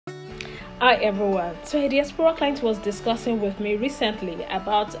Hi everyone. So a diaspora client was discussing with me recently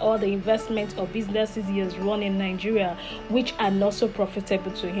about all the investments or businesses he has run in Nigeria which are not so profitable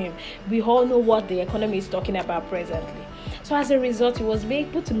to him. We all know what the economy is talking about presently. So as a result, he was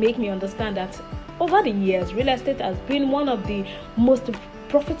able to make me understand that over the years, real estate has been one of the most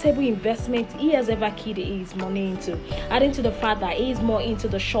profitable investment he has ever keyed his money into, adding to the fact that he is more into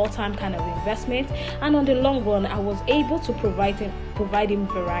the short-term kind of investment, and on the long run I was able to provide him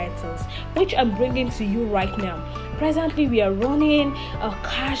varieties, which I'm bringing to you right now. Presently we are running a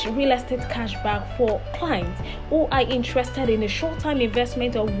real estate cashback for clients who are interested in a short-term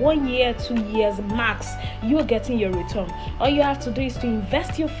investment of 1 year, 2 years max. You're getting your return. All you have to do is to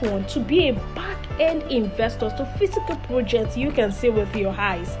invest your fund to be a back-end investor to physical projects you can see with your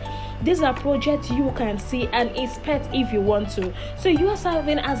eyes. These are projects you can see and inspect if you want to. So you are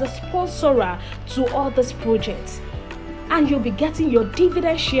serving as a sponsor to all these projects, and you'll be getting your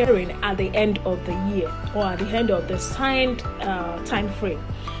dividend sharing at the end of the year or at the end of the signed time frame.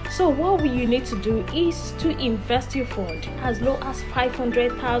 So what you need to do is to invest your fund as low as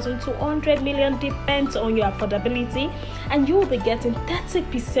 500,000 to 100 million, depends on your affordability, and you will be getting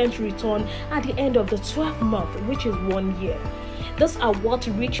 30% return at the end of the 12th month, which is 1 year. Those are what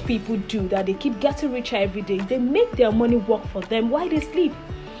rich people do, that they keep getting richer every day. They make their money work for them while they sleep.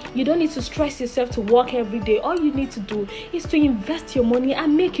 You don't need to stress yourself to work every day. All you need to do is to invest your money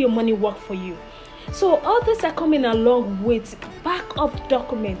and make your money work for you. So all these are coming along with backup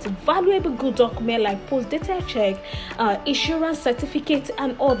documents, valuable good document like post-dated check, insurance certificate,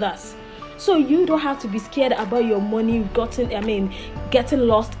 and others. So you don't have to be scared about your money getting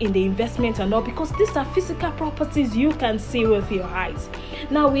lost in the investment and all, because these are physical properties you can see with your eyes.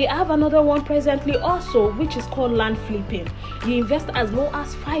 Now we have another one presently also, which is called land flipping. You invest as low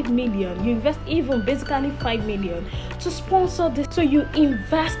as 5 million. You invest even basically 5 million to sponsor this. So you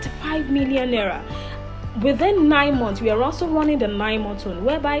invest 5 million naira. Within 9 months, we are also running the 9-month one,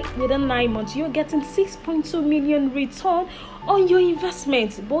 whereby within 9 months you're getting 6.2 million return on your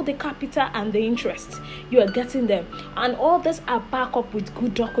investment, both the capital and the interest. You are getting them, and all this are backed up with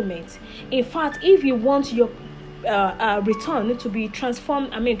good documents. In fact, if you want your return to be transferred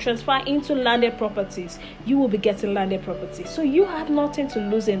into landed properties, you will be getting landed properties. So you have nothing to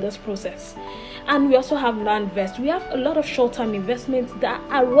lose in this process. And we also have land vest. We have a lot of short-term investments that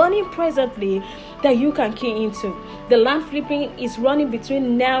are running presently that you can key into. The land flipping is running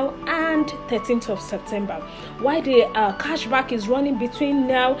between now and 13th of September, while the cashback is running between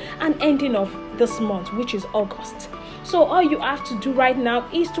now and ending of this month, which is August. So all you have to do right now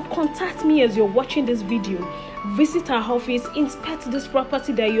is to contact me as you're watching this video. Visit our office, inspect this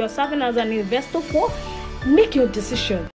property that you are serving as an investor for, make your decision.